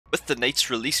With the Knight's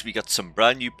release, we got some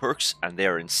brand new perks, and they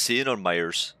are insane on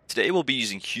Myers. Today we'll be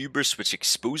using Hubris, which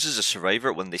exposes a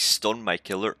survivor when they stun my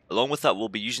killer. Along with that, we'll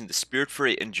be using the Spirit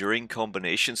Fury Enduring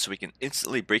combination so we can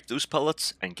instantly break those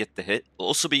pellets and get the hit. We'll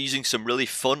also be using some really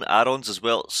fun add-ons as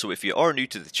well, so if you are new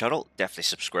to the channel, definitely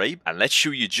subscribe, and let's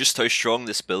show you just how strong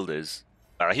this build is.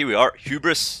 Alright, here we are,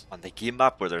 Hubris, on the game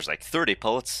map where there's like 30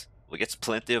 pellets. We get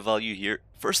plenty of value here.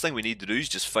 First thing we need to do is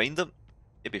just find them.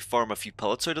 Maybe farm a few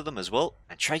pellets out of them as well.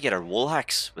 And try get our wall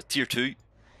hacks with tier 2.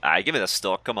 Give me the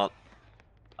stock, come on.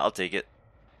 I'll take it.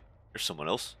 There's someone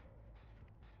else.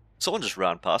 Someone just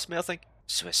ran past me, I think.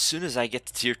 So as soon as I get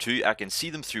to tier 2, I can see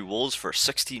them through walls for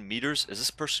 16 meters. Is this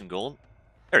person gone?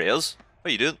 There he is. How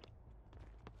you doing?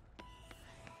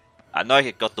 And now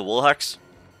I got the wall hacks.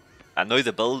 And now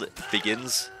the build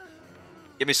begins.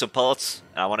 Give me some pellets.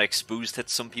 I want to expose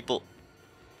hit some people.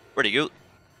 Where'd he go?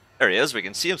 There he is, we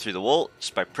can see him through the wall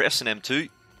just by pressing M2.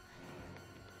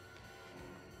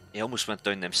 He almost went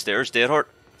down them stairs, Deadheart.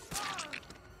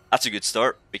 That's a good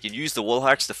start. We can use the wall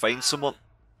hacks to find someone.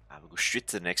 And we'll go straight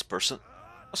to the next person.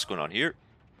 What's going on here?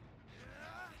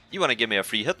 You want to give me a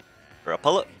free hit? Or a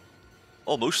pellet?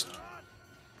 Almost.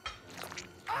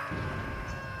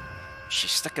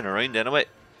 She's sticking around anyway,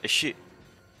 is she?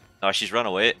 No, she's run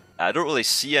away. I don't really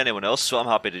see anyone else, so I'm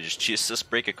happy to just chase this,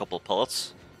 break a couple of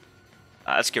pellets.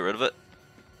 Let's get rid of it.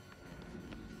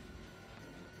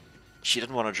 She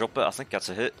didn't want to drop it. I think that's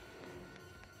a hit.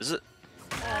 Is it?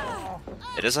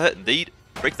 It is a hit indeed.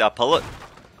 Break that pellet.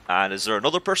 And is there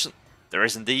another person? There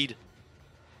is indeed.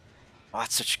 Oh,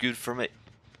 that's such good for me.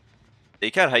 They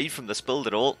can't hide from this build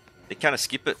at all. They can't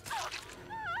escape it.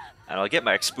 And I'll get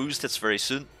my exposed hits very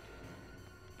soon.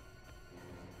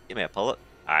 Give me a pellet.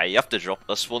 You have to drop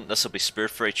this one. This will be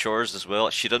Spirit Fury charged as well.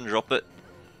 She didn't drop it.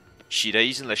 She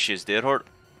dies unless she has Deadheart.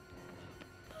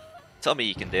 Tell me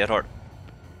you can Deadheart.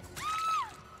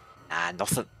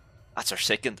 Nothing. That's her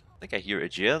second. I think I hear a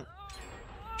gen.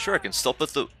 Sure, I can stop it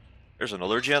though. There's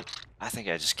another gen. I think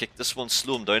I just kicked this one,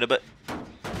 slow him down a bit.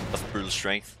 With brutal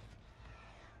strength.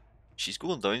 She's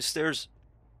going downstairs.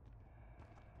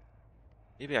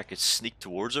 Maybe I could sneak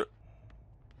towards her.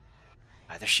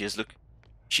 There she is, look.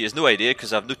 She has no idea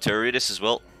because I have no terror radius as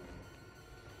well.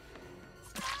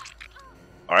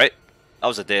 Alright, that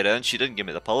was a dead end. She didn't give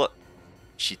me the pellet.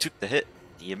 She took the hit.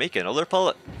 Do you make another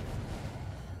pellet?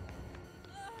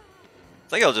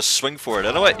 I think I'll just swing for it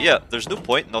anyway. Yeah, there's no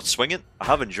point not swinging. I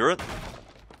have endurance.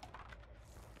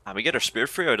 And we get our Spirit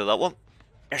Fury out of that one.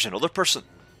 There's another person.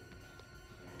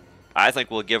 I think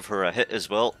we'll give her a hit as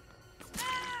well.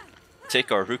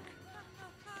 Take our hook.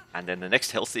 And then the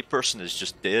next healthy person is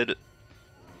just dead.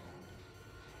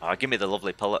 Give me the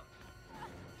lovely pellet.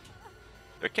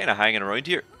 They're kind of hanging around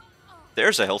here.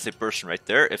 There's a healthy person right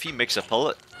there. If he makes a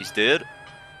pellet, he's dead.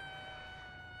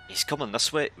 He's coming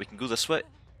this way. We can go this way.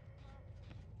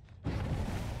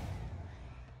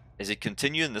 Is he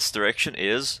continuing this direction? He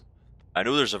is. I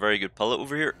know there's a very good pellet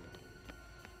over here.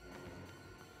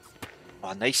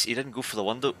 Oh, nice. He didn't go for the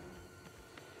window.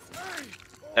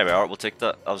 There we are. We'll take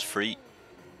that. That was free.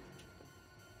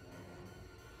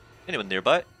 Anyone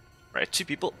nearby? Right, 2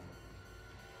 people.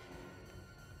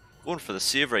 Going for the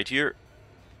save right here.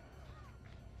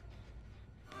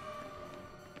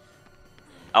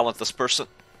 I want this person.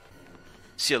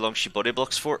 See how long she body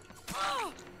blocks for.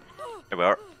 There we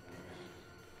are.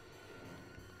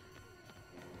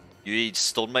 You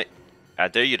stun me. I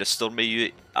dare you to stun me,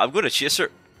 you. I'm going to chase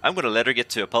her. I'm going to let her get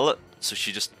to a pellet so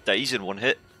she just dies in one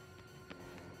hit.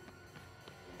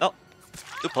 No.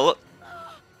 No pellet.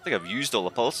 I think I've used all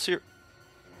the pellets here.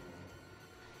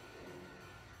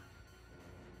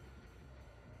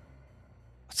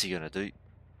 What's he gonna do?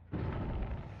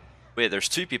 Wait, there's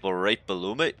 2 people right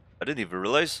below me. I didn't even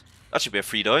realise. That should be a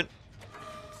free down.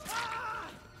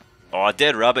 Oh, a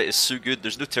dead rabbit is so good.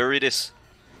 There's no terror radius.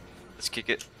 Let's kick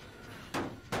it.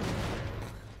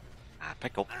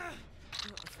 Pick up.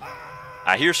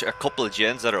 Here's a couple of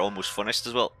gens that are almost finished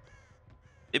as well.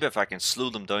 Maybe if I can slow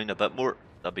them down a bit more,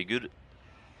 that'd be good.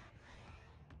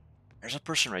 There's a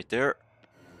person right there.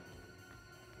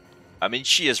 I mean,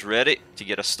 she is ready to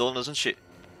get a stun, isn't she?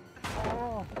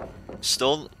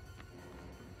 Stun.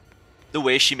 No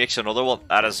way she makes another one.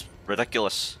 That is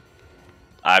ridiculous.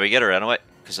 We get her anyway,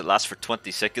 because it lasts for 20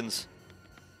 seconds.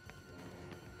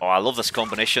 Oh, I love this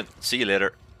combination. See you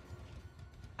later.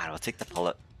 And I'll take the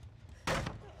pellet.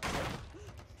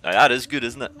 Now, that is good,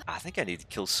 isn't it? I think I need to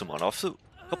kill someone off though.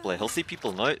 A couple of healthy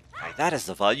people now. That is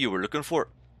the value we're looking for.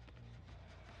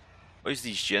 How's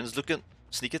these gens looking?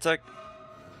 Sneak attack.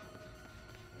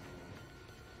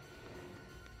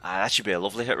 That should be a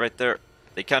lovely hit right there.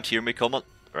 They can't hear me coming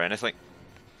or anything.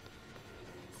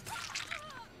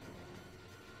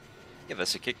 Give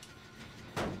us a kick.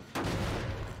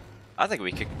 I think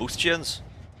we kick both gens.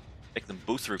 Make them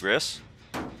both regress.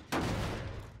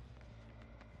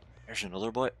 There's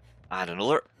another boy. And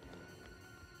another.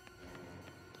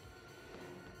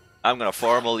 I'm gonna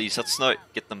farm all these hits now,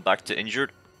 get them back to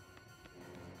injured.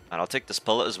 And I'll take this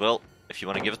pellet as well, if you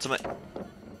want to give it to me.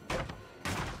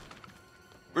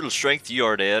 Brutal strength, you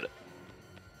are dead.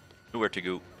 Nowhere to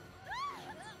go.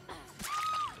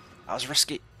 That was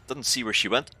risky. Didn't see where she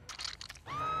went.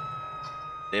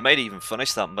 They might even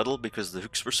finish that middle because the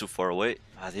hooks were so far away.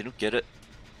 They don't get it.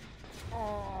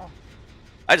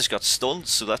 I just got stunned,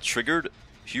 so that triggered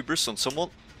Hubris on someone.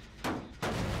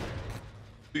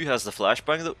 Who has the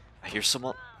flashbang though? I hear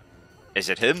someone. Is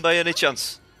it him by any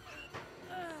chance?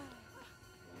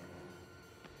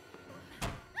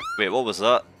 Wait, what was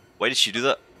that? Why did she do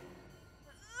that?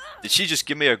 Did she just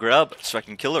give me a grab so I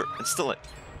can kill her instantly?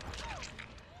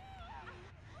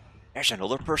 There's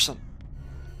another person.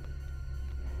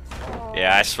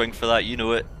 Yeah, I swing for that, you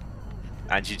know it.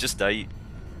 And you just die.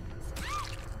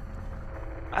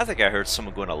 I think I heard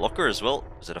someone going to locker as well.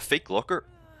 Was it a fake locker?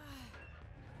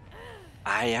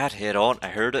 I had head on, I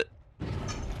heard it.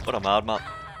 What a madman.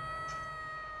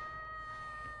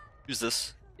 Who's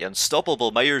this? The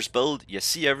unstoppable Myers build. You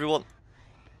see everyone.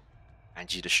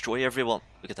 And you destroy everyone.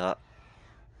 Look at that.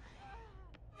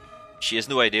 She has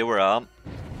no idea where I am.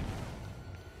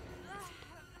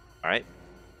 Alright.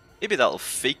 Maybe that'll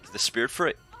fake the spirit for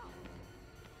it.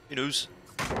 Who knows?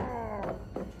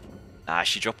 Ah,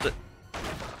 she dropped it.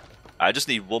 I just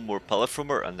need one more pellet from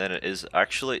her and then it is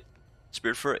actually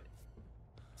spirit for it.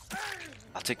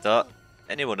 I'll take that.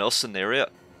 Anyone else in the area?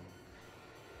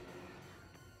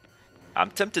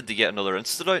 I'm tempted to get another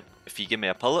insta out if you give me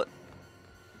a pellet.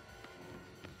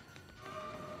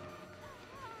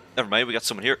 Never mind, we got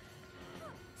someone here.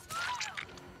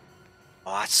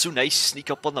 Oh, it's so nice. Sneak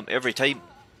up on them every time.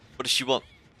 What does she want?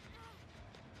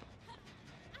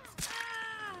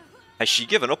 Has she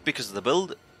given up because of the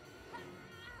build?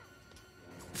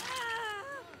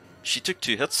 She took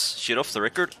 2 hits. She had off the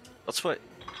record. That's why.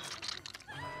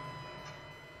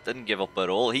 Didn't give up at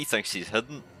all. He thinks he's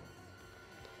hidden.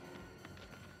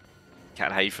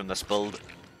 Can't hide from this build.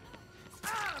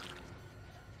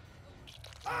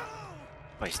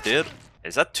 Oh, he's dead.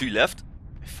 Is that 2 left?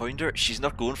 I found her. She's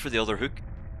not going for the other hook.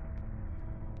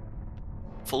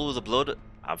 Follow the blood.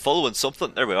 I'm following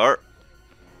something. There we are.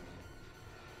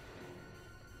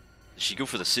 Did she go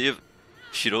for the save?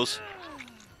 She does.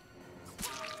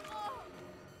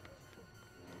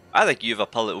 I think you have a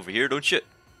pellet over here, don't you?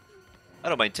 I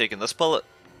don't mind taking this pellet.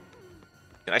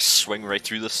 Can I swing right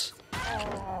through this?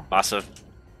 Massive.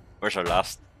 Where's our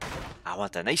last? I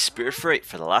want a nice spirit fright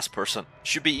for the last person.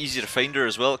 Should be easy to find her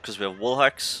as well because we have wall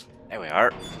hacks. There we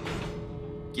are.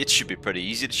 Gates should be pretty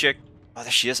easy to check. Oh,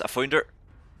 there she is. I found her.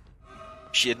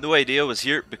 She had no idea I was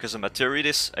here because of my tear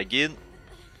radius again.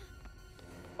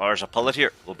 Oh, there's a pellet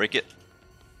here. We'll break it.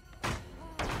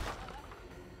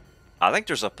 I think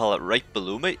there's a pellet right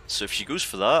below me, so if she goes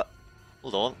for that...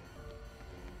 Hold on.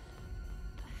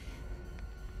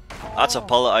 That's a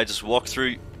pellet I just walked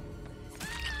through.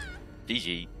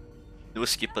 GG. No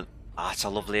escaping. Ah, it's a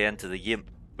lovely end to the game.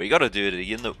 But you gotta do it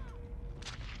again though.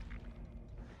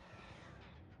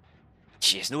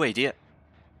 She has no idea.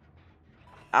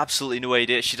 Absolutely no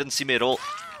idea. She didn't see me at all.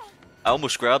 I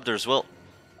almost grabbed her as well.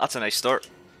 That's a nice start.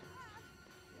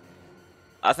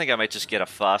 I think I might just get a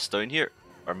fast down here.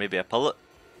 Or maybe a pellet.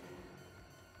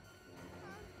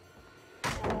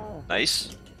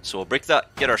 Nice. So we'll break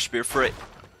that, get our spear for it.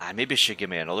 And maybe she should give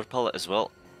me another pellet as well.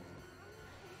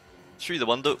 Through the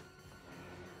window.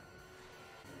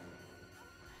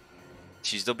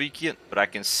 She's double keying, but I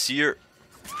can see her.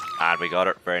 And we got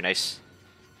her. Very nice.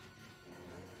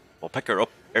 We'll pick her up.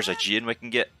 There's a Jane we can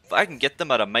get. If I can get them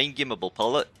at a mind gameable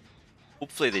pellet,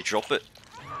 hopefully they drop it.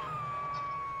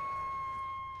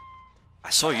 I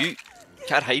saw you.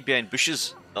 Can't hide behind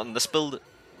bushes. Not in this build.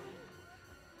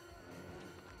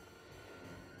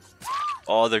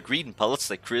 Oh, they're greeding pellets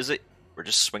like crazy. We're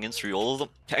just swinging through all of them.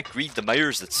 Can't greed the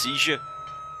Myers that sees you.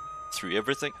 Through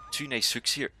everything. 2 nice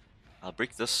hooks here. I'll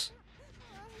break this.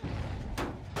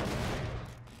 I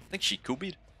think she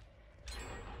Kobe'd.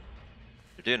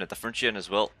 They're doing a different gen as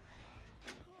well.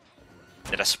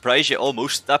 Did I surprise you?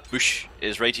 Almost. That bush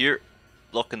is right here.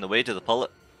 Blocking the way to the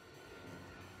pellet.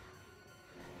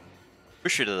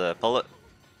 Push her to the pellet.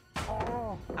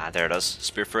 Ah, there it is.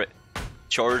 Spear for it.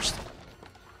 Charged.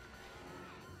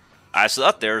 Ah, so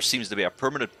that there seems to be a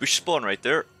permanent bush spawn right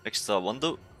there. Next to that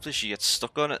window. Hopefully she gets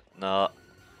stuck on it. Nah.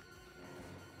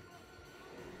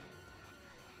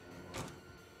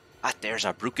 Ah, there's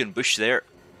a broken bush there.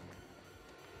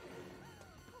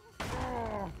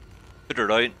 Put her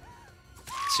down.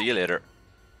 See you later.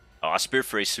 Oh, Spirit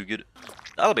Fairy's so good.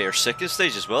 That'll be our second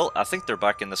stage as well. I think they're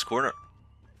back in this corner.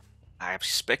 I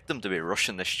expect them to be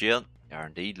rushing this gen. They are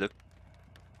indeed, look.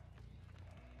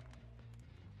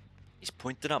 He's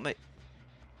pointing at me.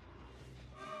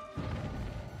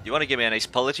 You want to give me a nice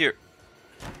pellet here?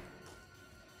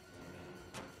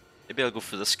 Maybe I'll go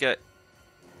for this guy.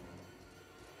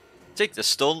 Take the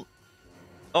stun.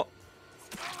 Oh.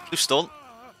 No stun.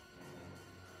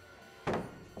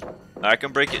 I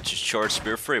can break it. Just charge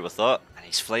Spear Fairy with that. And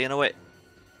he's flying away.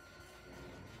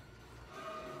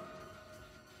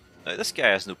 Now this guy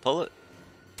has no pellet.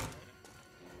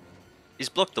 He's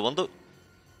blocked the window.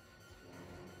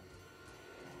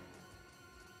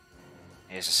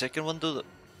 Here's a second window that...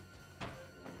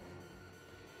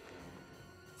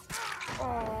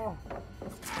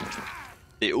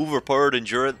 They overpowered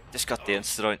Endurance. Just got the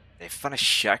insta down. They finished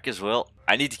Shaq as well.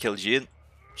 I need to kill Jane.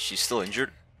 She's still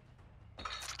injured.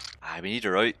 We need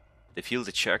her out. They've healed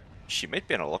the check. She might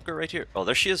be in a locker right here. Oh,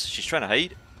 there she is. She's trying to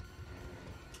hide.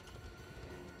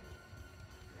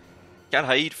 Can't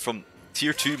hide from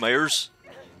tier 2 Myers.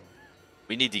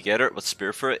 We need to get her with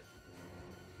Spear for it.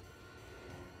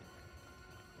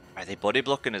 Are they body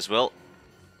blocking as well?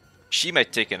 She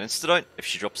might take an insta down if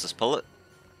she drops this pellet.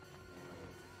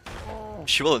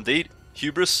 She will indeed.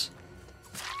 Hubris.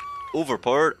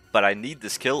 Overpowered, but I need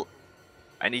this kill.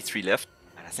 I need 3 left,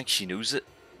 and I think she knows it.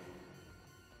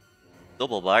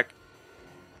 Double back.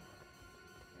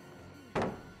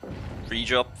 3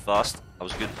 drop, fast. That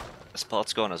was good. This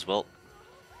pellet's gone as well.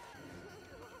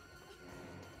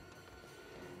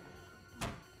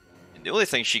 And the only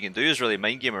thing she can do is really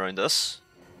mind game around this.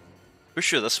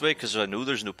 Push her this way because I know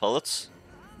there's no pellets.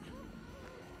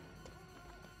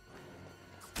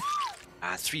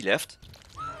 3 left.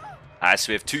 So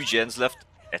we have 2 gens left.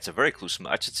 It's a very close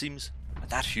match it seems. But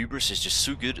that Hubris is just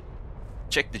so good.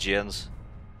 Check the gens.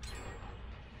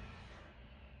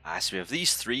 So we have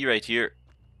these 3 right here.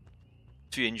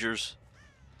 2 injures.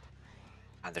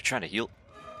 And they're trying to heal.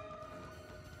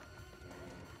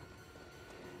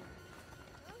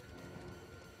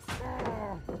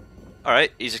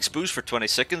 Alright, he's exposed for 20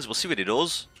 seconds. We'll see what he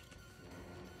does.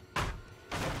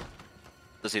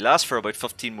 Does he last for about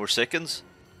 15 more seconds?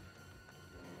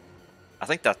 I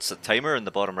think that's a timer in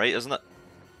the bottom right, isn't it?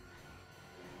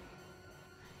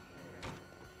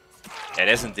 It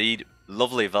is indeed.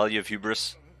 Lovely value of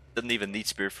Hubris. Didn't even need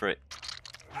Spear for it.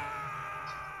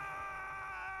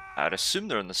 I'd assume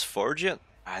they're in this forge yet.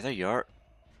 There you are.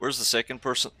 Where's the second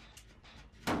person?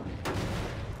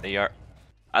 There you are.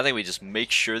 I think we just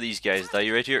make sure these guys die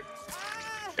right here.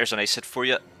 There's a nice hit for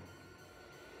you.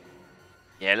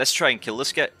 Yeah, let's try and kill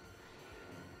this guy.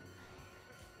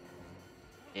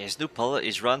 Yeah, he's no pellet,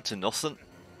 he's ran to nothing.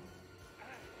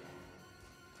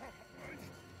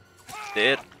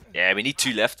 Dead. Yeah, we need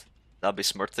 2 left. That'd be a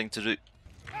smart thing to do.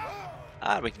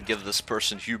 And we can give this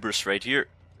person Hubris right here.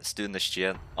 Let's do this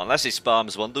gen. Unless he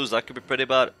spams windows, that could be pretty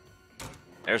bad.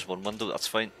 There's one window, that's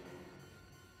fine.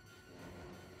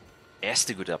 He has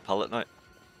to go to a pellet now.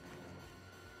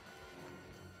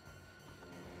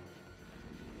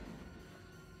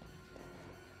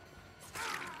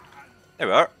 There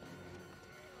we are.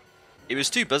 He was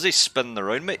too busy spinning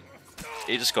around me.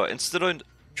 He just got insta-downed.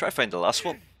 Try to find the last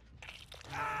one.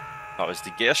 Oh, as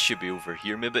the guess should be over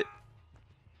here maybe.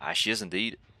 She is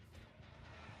indeed.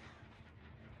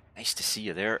 Nice to see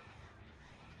you there.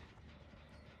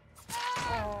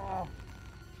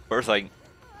 Poor thing.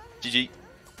 GG.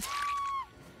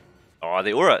 Oh,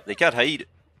 the aura. They can't hide.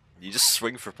 You just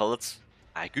swing for pellets.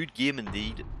 Good game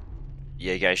indeed.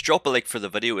 Yeah guys, drop a like for the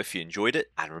video if you enjoyed it.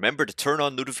 And remember to turn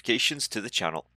on notifications to the channel.